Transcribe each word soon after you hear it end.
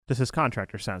This is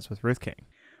Contractor Sense with Ruth King.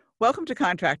 Welcome to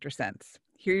Contractor Sense.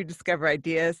 Here you discover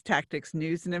ideas, tactics,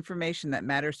 news, and information that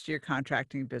matters to your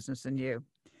contracting business and you.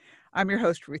 I'm your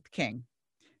host, Ruth King.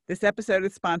 This episode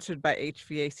is sponsored by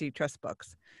HVAC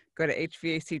Trustbooks. Go to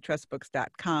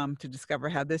hvactrustbooks.com to discover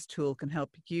how this tool can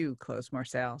help you close more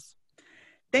sales.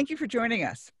 Thank you for joining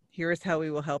us. Here is how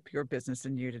we will help your business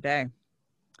and you today.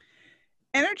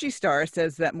 Energy Star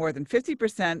says that more than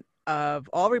 50% of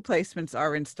all replacements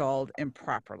are installed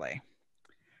improperly.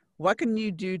 What can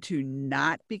you do to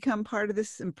not become part of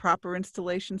this improper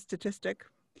installation statistic?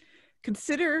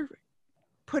 Consider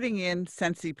putting in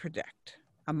Sensi Predict,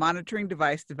 a monitoring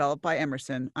device developed by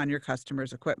Emerson on your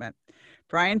customer's equipment.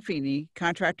 Brian Feeney,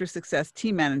 Contractor Success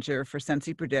Team Manager for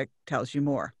Sensi Predict, tells you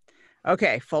more.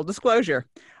 Okay, full disclosure,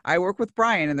 I work with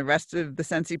Brian and the rest of the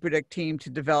Sensi Predict team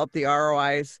to develop the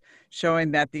ROIs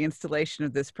showing that the installation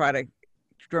of this product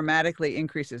dramatically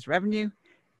increases revenue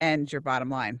and your bottom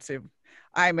line. So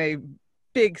I'm a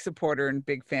big supporter and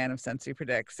big fan of Sensi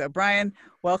Predict. So Brian,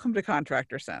 welcome to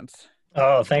Contractor Sense.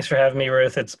 Oh, thanks for having me,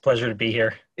 Ruth. It's a pleasure to be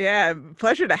here. Yeah,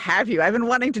 pleasure to have you. I've been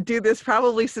wanting to do this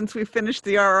probably since we finished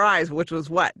the ROIs, which was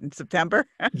what, in September?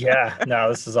 Yeah, no,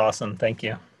 this is awesome. Thank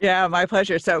you. Yeah, my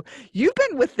pleasure. So you've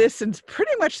been with this since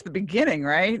pretty much the beginning,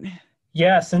 right?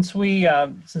 Yeah, since we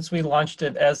launched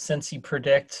it as Sensi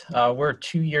Predict, we're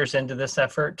 2 years into this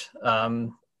effort.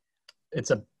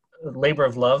 It's a labor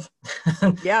of love,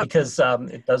 Yeah, because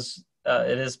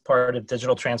it is part of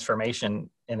digital transformation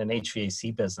in an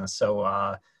HVAC business.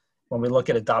 So when we look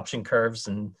at adoption curves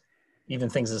and even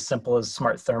things as simple as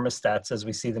smart thermostats as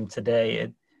we see them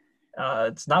today,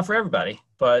 it's not for everybody,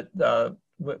 but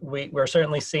we're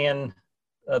certainly seeing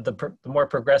the more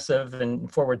progressive and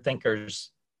forward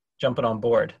thinkers jumping on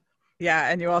board. yeah,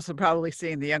 and you're also probably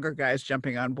seeing the younger guys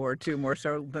jumping on board too, more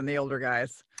so than the older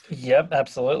guys. Yep,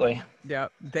 absolutely. Yeah,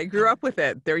 they grew up with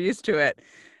it. They're used to it.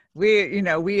 We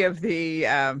have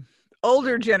the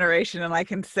older generation, and I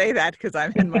can say that because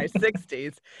I'm in my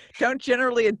 60s, don't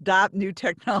generally adopt new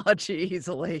technology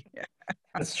easily.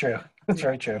 That's true. That's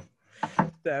very true.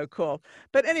 So cool.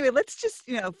 But anyway, let's just,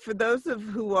 for those of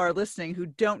who are listening who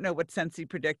don't know what Sensi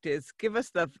Predict is, give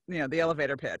us the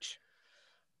elevator pitch.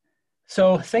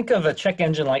 So think of a check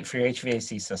engine light for your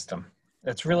HVAC system.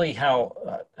 That's really how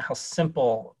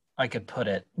simple I could put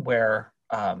it, where,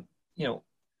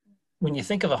 when you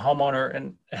think of a homeowner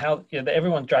and how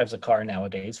everyone drives a car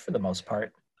nowadays, for the most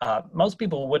part, most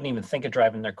people wouldn't even think of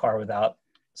driving their car without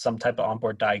some type of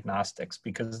onboard diagnostics,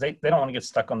 because they don't want to get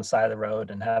stuck on the side of the road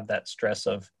and have that stress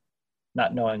of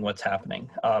not knowing what's happening.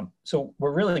 So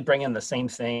we're really bringing the same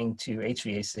thing to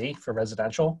HVAC for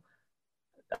residential,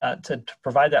 to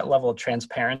provide that level of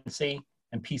transparency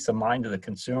and peace of mind to the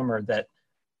consumer that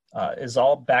is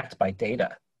all backed by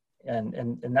data.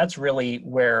 And that's really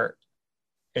where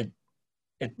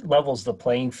it levels the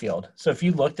playing field. So if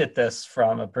you looked at this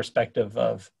from a perspective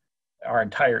of our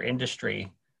entire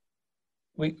industry,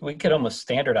 we could almost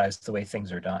standardize the way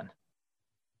things are done.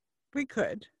 We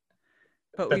could,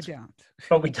 but we don't.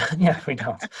 But we don't. Yeah, we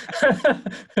don't.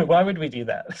 Why would we do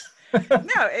that?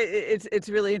 No, it's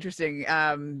really interesting.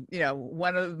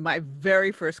 One of my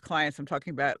very first clients, I'm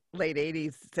talking about late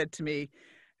 80s, said to me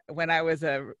when I was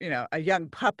a young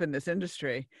pup in this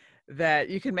industry, that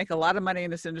you can make a lot of money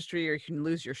in this industry or you can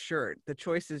lose your shirt. The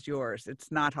choice is yours.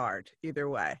 It's not hard either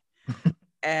way.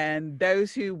 And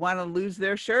those who want to lose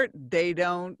their shirt, they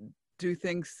don't do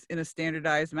things in a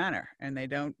standardized manner, and they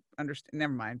don't understand,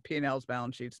 never mind, P&Ls,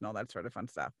 balance sheets, and all that sort of fun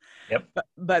stuff. Yep.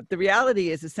 But the reality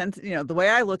is, the way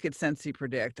I look at Sensi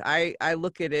Predict, I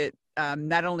look at it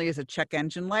not only as a check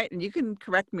engine light, and you can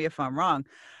correct me if I'm wrong,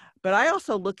 but I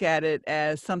also look at it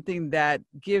as something that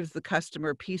gives the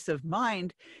customer peace of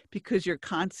mind because you're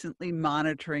constantly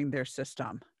monitoring their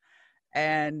system.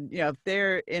 And, if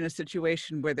they're in a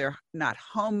situation where they're not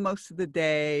home most of the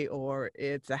day, or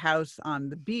it's a house on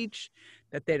the beach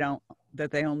that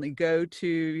they only go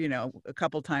to, a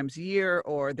couple times a year,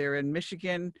 or they're in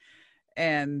Michigan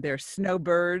and they're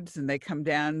snowbirds and they come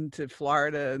down to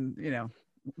Florida and,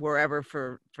 wherever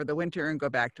for the winter and go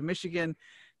back to Michigan,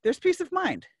 there's peace of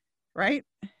mind. Right?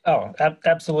 Oh,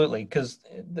 absolutely. Because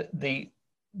the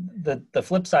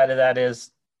flip side of that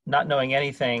is not knowing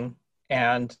anything,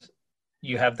 and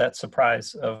you have that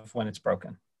surprise of when it's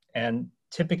broken. And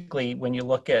typically, when you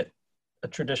look at a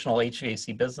traditional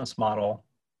HVAC business model,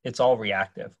 it's all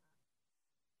reactive.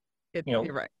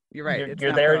 You're right. You're right.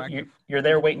 You're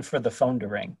there waiting for the phone to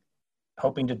ring,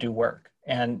 hoping to do work.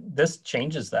 And this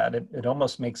changes that. It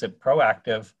almost makes it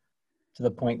proactive to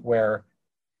the point where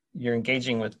you're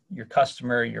engaging with your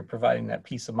customer, you're providing that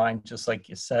peace of mind, just like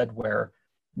you said, where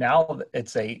now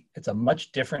it's a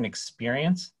much different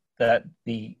experience that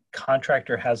the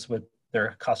contractor has with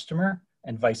their customer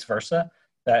and vice versa,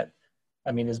 that,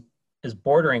 I mean, is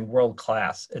bordering world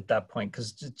class at that point,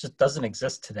 because it just doesn't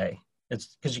exist today.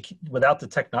 It's because without the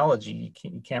technology,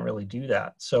 you can't really do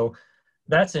that. So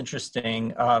that's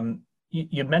interesting.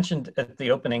 You mentioned at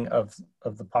the opening of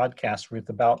the podcast, Ruth,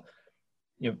 about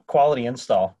quality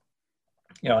install,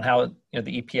 and how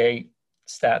the EPA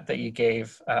stat that you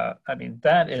gave. I mean,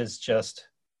 that is just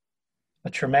a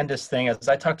tremendous thing. As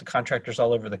I talk to contractors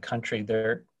all over the country,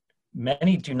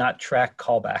 many do not track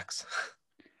callbacks.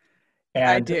 And,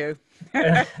 I do.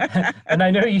 and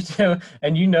I know you do,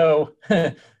 and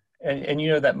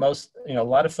and that most, a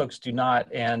lot of folks do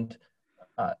not. And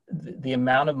the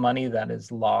amount of money that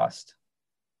is lost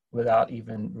without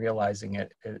even realizing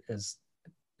it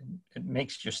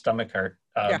makes your stomach hurt,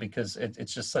 because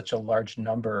it's just such a large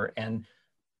number. And,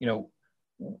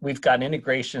 we've got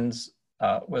integrations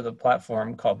with a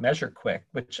platform called MeasureQuick,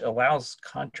 which allows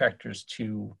contractors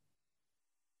to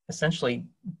essentially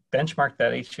benchmark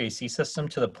that HVAC system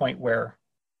to the point where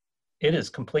it is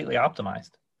completely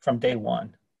optimized from day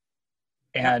one.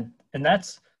 And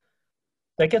that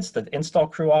gets the install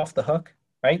crew off the hook,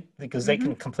 right? Because they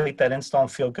can complete that install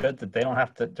and feel good that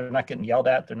they're not getting yelled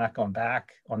at, they're not going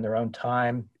back on their own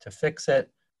time to fix it.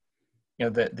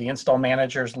 The install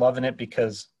manager's loving it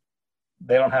because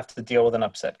they don't have to deal with an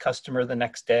upset customer the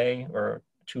next day or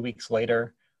 2 weeks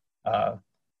later.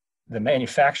 The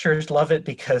manufacturers love it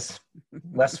because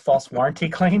less false warranty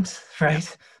claims,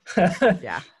 right?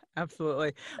 Yeah,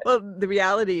 absolutely. Well, the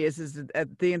reality is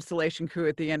that the installation crew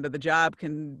at the end of the job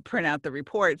can print out the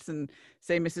reports and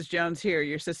say, Mrs. Jones, here,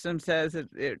 your system says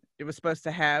it was supposed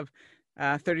to have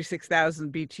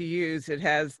 36,000 BTUs. It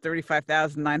has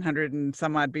 35,900 and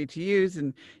some odd BTUs.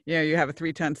 And, you have a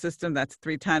 3-ton system, that's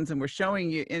 3 tons. And we're showing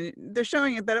you, and they're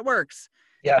showing it that it works.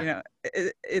 Yeah.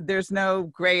 There's no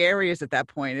gray areas at that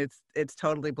point. It's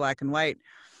totally black and white.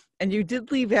 And you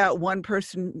did leave out one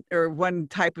person or one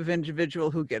type of individual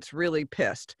who gets really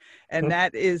pissed. And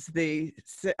that is the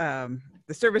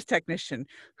service technician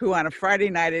who on a Friday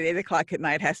night at 8:00 at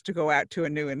night has to go out to a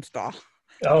new install.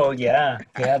 Oh yeah.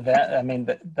 I've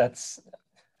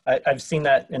seen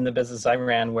that in the business I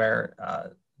ran, where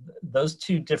those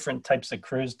two different types of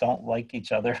crews don't like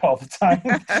each other all the time.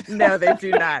 No, they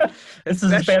do not. It's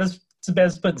as bad as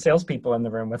putting salespeople in the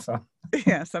room with them.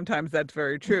 Yeah, sometimes that's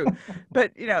very true.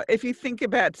 But, if you think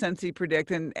about Sensi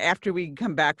Predict, and after we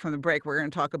come back from the break, we're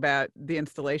going to talk about the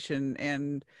installation.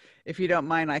 And if you don't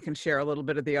mind, I can share a little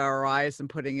bit of the ROIs and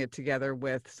putting it together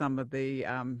with some of the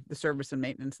service and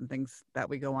maintenance and things that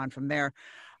we go on from there.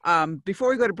 Before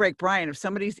we go to break, Brian, if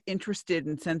somebody's interested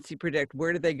in Sensi Predict,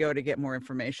 where do they go to get more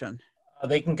information?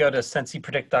 They can go to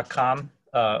sensipredict.com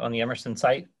on the Emerson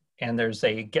site, and there's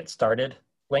a Get Started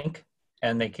link,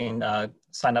 and they can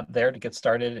sign up there to get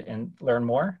started and learn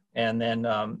more. And then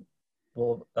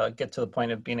we'll get to the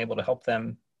point of being able to help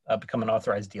them become an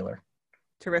authorized dealer.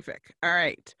 Terrific. All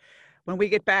right. When we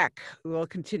get back, we'll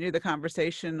continue the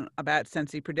conversation about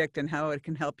Sensi Predict and how it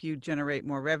can help you generate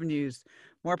more revenues,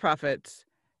 more profits,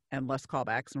 and less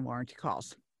callbacks and warranty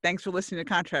calls. Thanks for listening to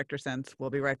Contractor Sense. We'll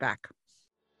be right back.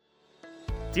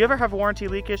 Do you ever have warranty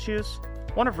leak issues?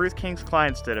 One of Ruth King's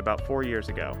clients did about 4 years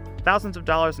ago. Thousands of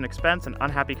dollars in expense and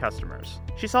unhappy customers.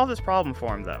 She solved this problem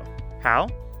for him, though. How?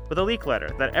 With a leak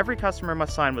letter that every customer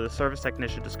must sign when a service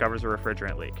technician discovers a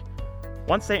refrigerant leak.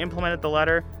 Once they implemented the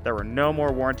letter, there were no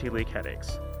more warranty leak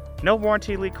headaches. No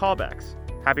warranty leak callbacks.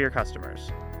 Happier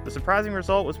customers. The surprising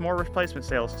result was more replacement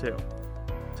sales, too.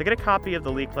 To get a copy of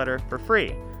the leak letter for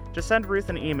free, just send Ruth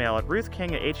an email at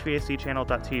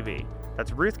ruthking@hvacchannel.tv.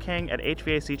 That's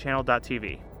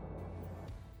ruthking@hvacchannel.tv.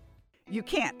 You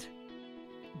can't.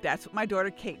 That's what my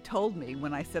daughter Kate told me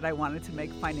when I said I wanted to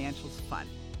make financials fun.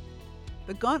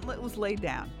 The gauntlet was laid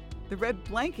down. The red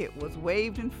blanket was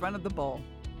waved in front of the bowl.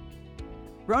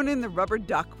 Ronan the Rubber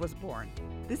Duck was born.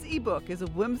 This ebook is a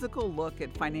whimsical look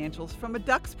at financials from a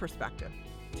duck's perspective.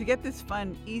 To get this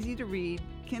fun, easy-to-read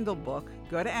Kindle book,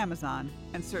 go to Amazon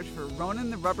and search for Ronan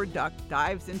the Rubber Duck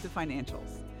Dives into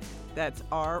Financials. That's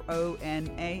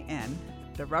RONAN,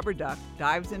 the Rubber Duck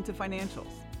Dives into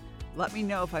Financials. Let me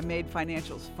know if I made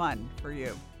financials fun for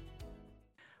you.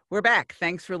 We're back.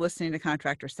 Thanks for listening to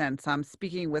Contractor Sense. I'm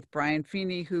speaking with Brian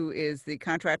Feeney, who is the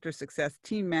Contractor Success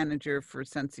Team Manager for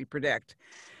Sensi Predict.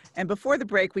 And before the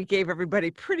break, we gave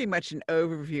everybody pretty much an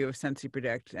overview of Sensi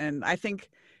Predict. And I think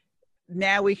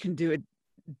now we can do a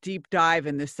deep dive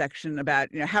in this section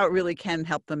about how it really can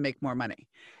help them make more money,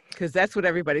 because that's what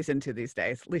everybody's into these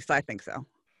days. At least I think so.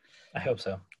 I hope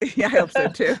so. Yeah, I hope so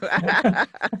too.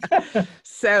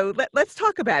 So let's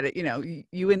talk about it.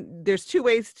 There's two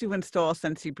ways to install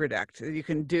Sensi Predict. You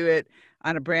can do it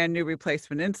on a brand new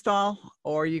replacement install,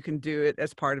 or you can do it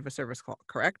as part of a service call,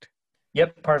 correct?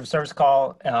 Yep, part of a service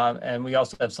call. And we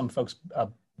also have some folks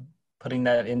putting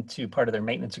that into part of their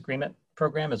maintenance agreement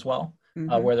program as well,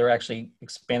 where they're actually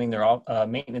expanding their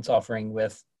maintenance offering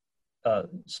with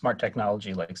smart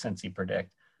technology like Sensi Predict.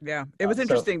 Yeah, it was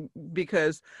interesting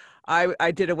because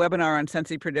I did a webinar on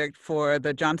Sensi Predict for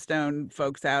the Johnstone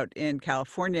folks out in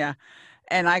California,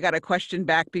 and I got a question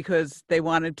back because they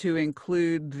wanted to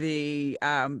include the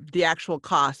actual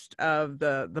cost of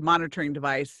the monitoring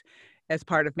device as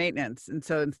part of maintenance. And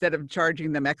so instead of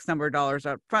charging them X number of dollars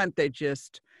up front, they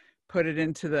just put it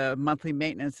into the monthly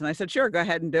maintenance. And I said, sure, go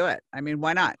ahead and do it. I mean,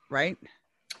 why not, right?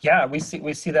 Yeah, we see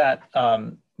that.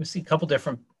 We see a couple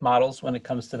different models when it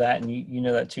comes to that, and you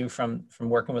know that too from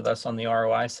working with us on the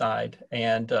ROI side.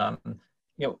 And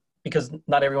because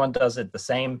not everyone does it the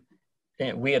same.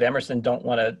 We at Emerson don't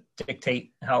want to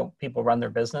dictate how people run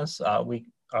their business. We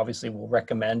obviously will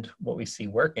recommend what we see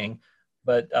working,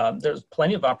 but there's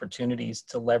plenty of opportunities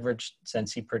to leverage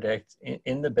Sensi Predict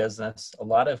in the business. A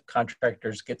lot of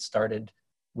contractors get started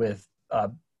with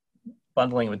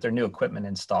bundling with their new equipment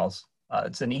installs.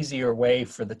 It's an easier way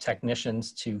for the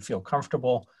technicians to feel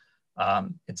comfortable.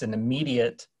 It's an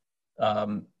immediate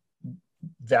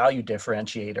value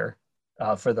differentiator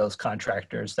for those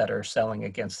contractors that are selling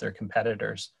against their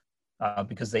competitors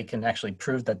because they can actually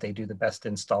prove that they do the best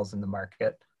installs in the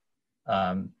market.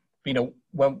 When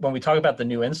we talk about the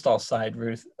new install side,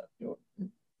 Ruth,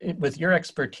 with your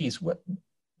expertise, with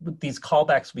these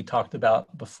callbacks we talked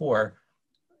about before,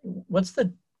 what's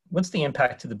the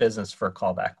impact to the business for a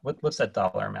callback? What's that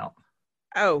dollar amount?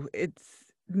 Oh, it's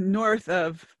north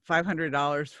of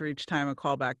 $500 for each time a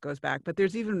callback goes back. But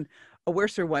there's even a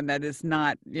worser one that is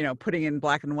not, putting in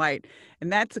black and white.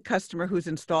 And that's a customer who's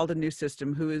installed a new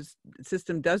system, whose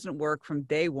system doesn't work from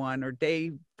day one or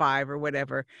day 5 or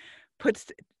whatever,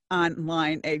 puts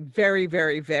online a very,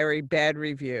 very, very bad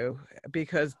review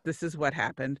because this is what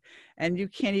happened. And you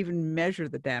can't even measure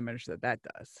the damage that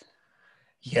does.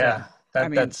 Yeah, so,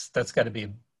 that's got to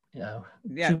be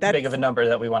too big of a number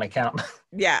that we want to count.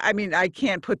 Yeah, I mean, I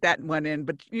can't put that one in,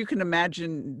 but you can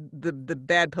imagine the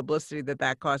bad publicity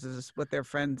that causes with their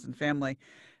friends and family,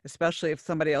 especially if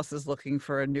somebody else is looking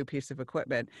for a new piece of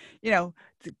equipment.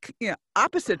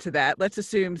 Opposite to that, let's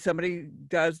assume somebody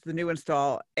does the new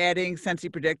install. Adding Sensi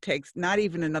Predict takes not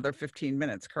even another 15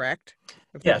 minutes, correct?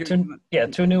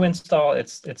 To a new install,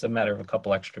 it's a matter of a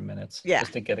couple extra minutes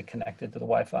just to get it connected to the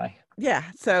Wi-Fi. Yeah,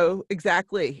 so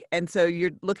exactly. And so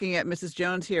you're looking at Mrs.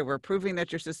 Jones here. We're proving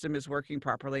that your system is working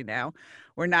properly now.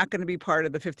 We're not going to be part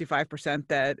of the 55%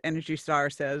 that Energy Star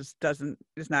says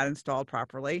is not installed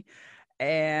properly.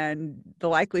 And the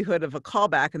likelihood of a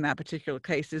callback in that particular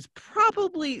case is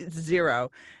probably 0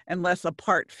 unless a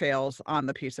part fails on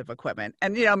the piece of equipment.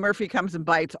 And, Murphy comes and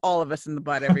bites all of us in the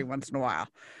butt every once in a while.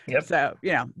 Yep. So,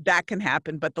 that can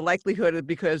happen. But the likelihood of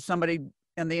because somebody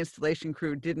and the installation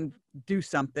crew didn't do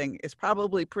something is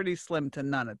probably pretty slim to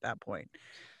none at that point.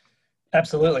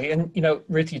 Absolutely. And,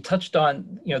 Ruth, you touched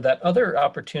on, that other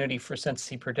opportunity for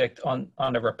Sensi Predict on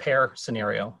a repair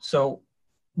scenario. So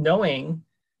knowing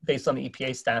based on the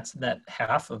EPA stats that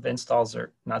half of installs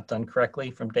are not done correctly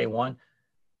from day one.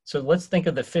 So let's think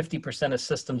of the 50% of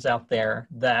systems out there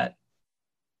that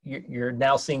you're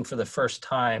now seeing for the first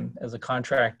time as a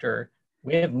contractor.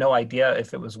 We have no idea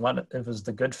if it was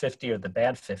the good 50 or the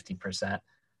bad 50%.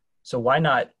 So why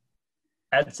not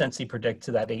add Sensi Predict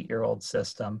to that 8-year-old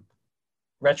system,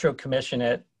 retro commission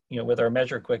it, with our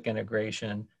MeasureQuick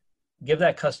integration, give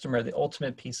that customer the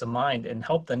ultimate peace of mind and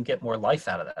help them get more life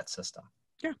out of that system.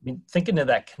 Yeah. I mean, thinking of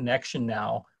that connection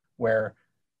now where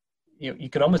you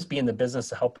could almost be in the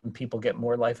business of helping people get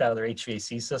more life out of their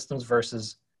HVAC systems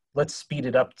versus let's speed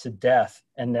it up to death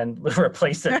and then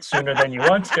replace it sooner than you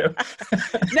want to.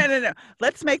 No.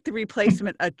 Let's make the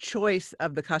replacement a choice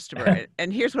of the customer.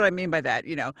 And here's what I mean by that.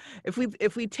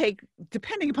 If we take,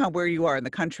 depending upon where you are in the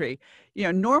country,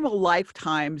 normal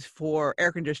lifetimes for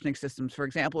air conditioning systems, for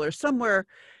example, are somewhere,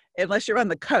 unless you're on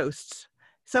the coasts,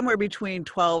 somewhere between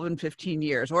 12 and 15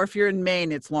 years. Or if you're in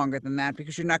Maine, it's longer than that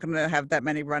because you're not going to have that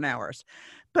many run hours.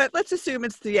 But let's assume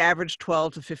it's the average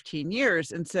 12 to 15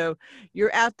 years. And so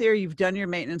you're out there, you've done your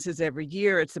maintenances every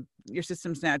year. Your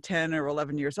system's now 10 or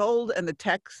 11 years old. And the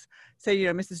techs say,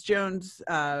 Mrs. Jones,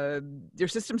 your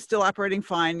system's still operating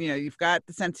fine. You've got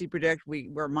the Sensi Predict.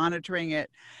 We're monitoring it.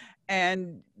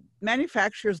 And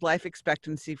manufacturers' life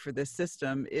expectancy for this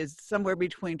system is somewhere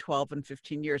between 12 and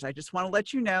 15 years. I just want to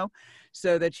let you know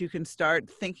so that you can start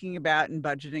thinking about and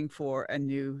budgeting for a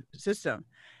new system.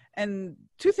 And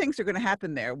two things are going to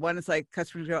happen there. One is like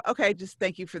customers go, okay, just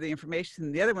thank you for the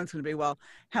information. The other one's going to be, well,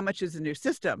 how much is a new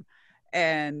system?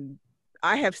 And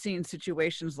I have seen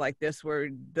situations like this where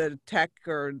the tech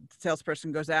or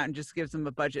salesperson goes out and just gives them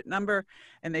a budget number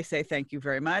and they say, thank you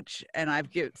very much. And I've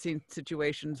seen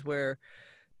situations where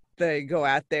they go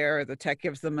out there, the tech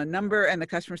gives them a number and the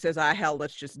customer says, hell,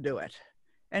 let's just do it.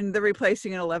 And they're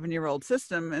replacing an 11-year-old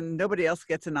system and nobody else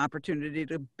gets an opportunity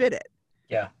to bid it.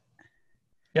 Yeah.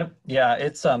 Yep. Yeah.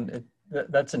 It's,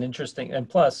 that's an interesting, and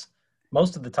plus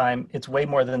most of the time it's way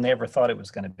more than they ever thought it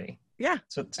was going to be. Yeah.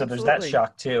 So there's that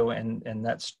shock too, and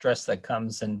that stress that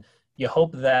comes, and you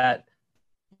hope that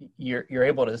you're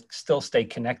able to still stay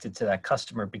connected to that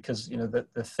customer, because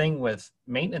the thing with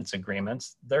maintenance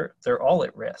agreements, they're all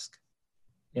at risk,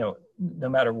 no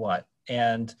matter what.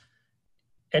 And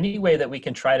any way that we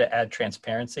can try to add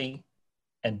transparency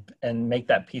and make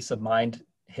that peace of mind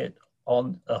hit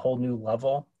on a whole new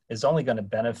level is only going to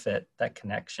benefit that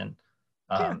connection.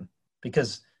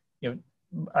 Because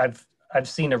I've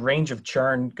seen a range of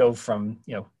churn go from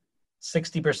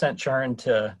 60% churn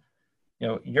to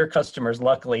your customers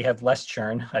luckily have less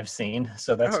churn, I've seen,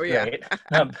 so that's great.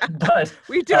 But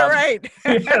we do it right.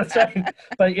 Yeah, that's right.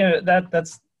 But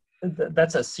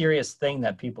that's a serious thing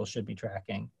that people should be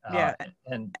tracking.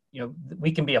 And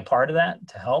we can be a part of that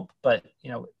to help, but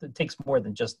it takes more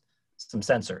than just some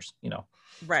sensors.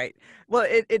 Right. Well,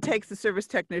 it takes the service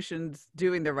technicians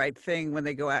doing the right thing when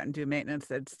they go out and do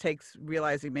maintenance. It takes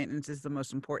realizing maintenance is the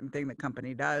most important thing the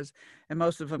company does. And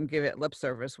most of them give it lip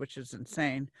service, which is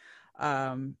insane.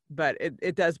 But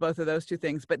it does both of those two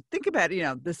things. But think about,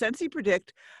 the Sensi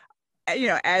Predict,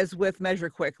 as with Measure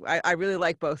Quick, I really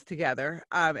like both together.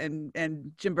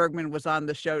 And Jim Bergman was on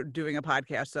the show doing a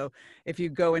podcast. So if you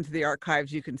go into the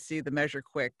archives, you can see the Measure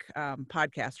Quick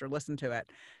podcast or listen to it.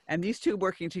 And these two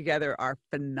working together are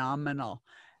phenomenal.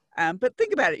 But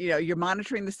think about it, you're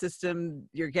monitoring the system,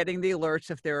 you're getting the alerts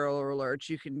if there are alerts,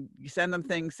 you send them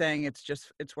things saying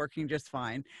it's working just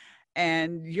fine.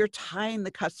 And you're tying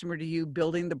the customer to you,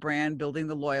 building the brand, building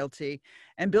the loyalty,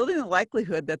 and building the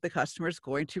likelihood that the customer is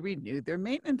going to renew their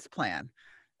maintenance plan.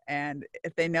 And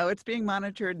if they know it's being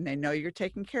monitored and they know you're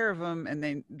taking care of them,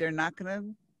 and they're not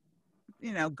going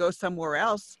to, go somewhere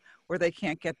else where they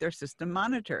can't get their system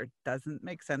monitored, doesn't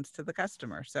make sense to the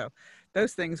customer. So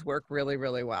those things work really,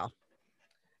 really well.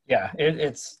 Yeah,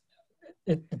 it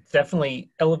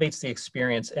definitely elevates the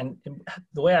experience. And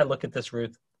the way I look at this,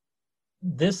 Ruth,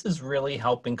 this is really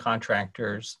helping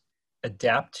contractors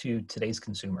adapt to today's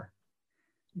consumer.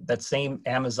 That same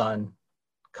Amazon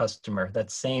customer,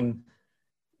 that same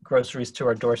groceries to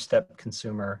our doorstep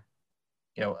consumer.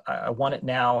 I want it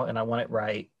now and I want it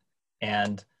right.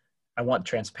 And I want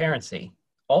transparency.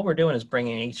 All we're doing is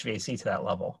bringing HVAC to that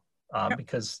level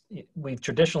because we've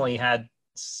traditionally had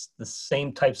the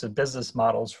same types of business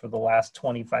models for the last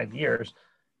 25 years,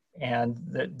 and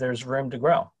there's room to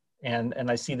grow. And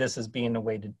I see this as being a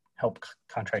way to help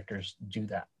contractors do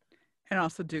that. And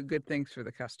also do good things for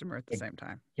the customer at the same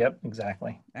time. Yep,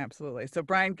 exactly. Absolutely. So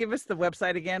Brian, give us the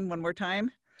website again one more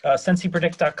time.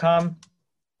 SensiPredict.com.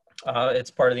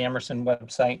 It's part of the Emerson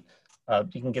website.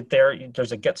 You can get there.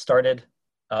 There's a Get Started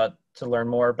to learn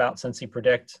more about Sensi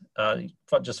Predict.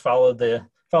 Just follow the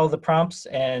prompts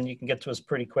and you can get to us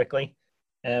pretty quickly.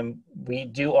 And we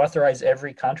do authorize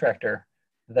every contractor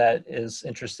that is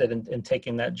interested in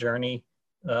taking that journey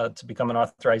to become an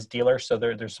authorized dealer. So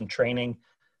there's some training.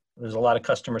 There's a lot of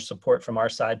customer support from our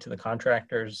side to the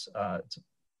contractors. It's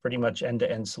pretty much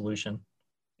end-to-end solution.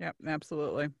 Yep,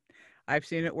 absolutely. I've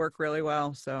seen it work really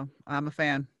well, so I'm a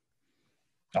fan.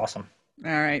 Awesome.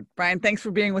 All right, Brian, thanks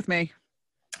for being with me.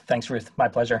 Thanks, Ruth. My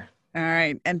pleasure. All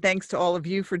right. And thanks to all of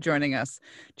you for joining us.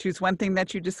 Choose one thing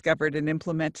that you discovered and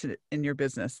implement it in your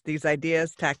business. These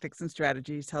ideas, tactics, and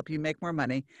strategies help you make more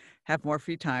money, have more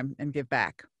free time, and give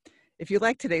back. If you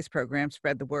like today's program,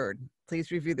 spread the word.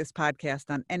 Please review this podcast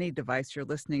on any device you're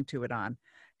listening to it on.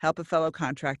 Help a fellow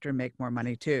contractor make more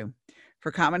money too.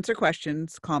 For comments or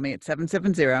questions, call me at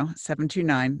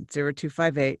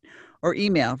 770-729-0258 or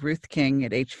email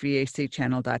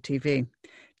ruthking@hvacchannel.tv.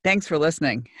 Thanks for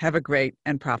listening. Have a great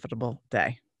and profitable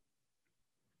day.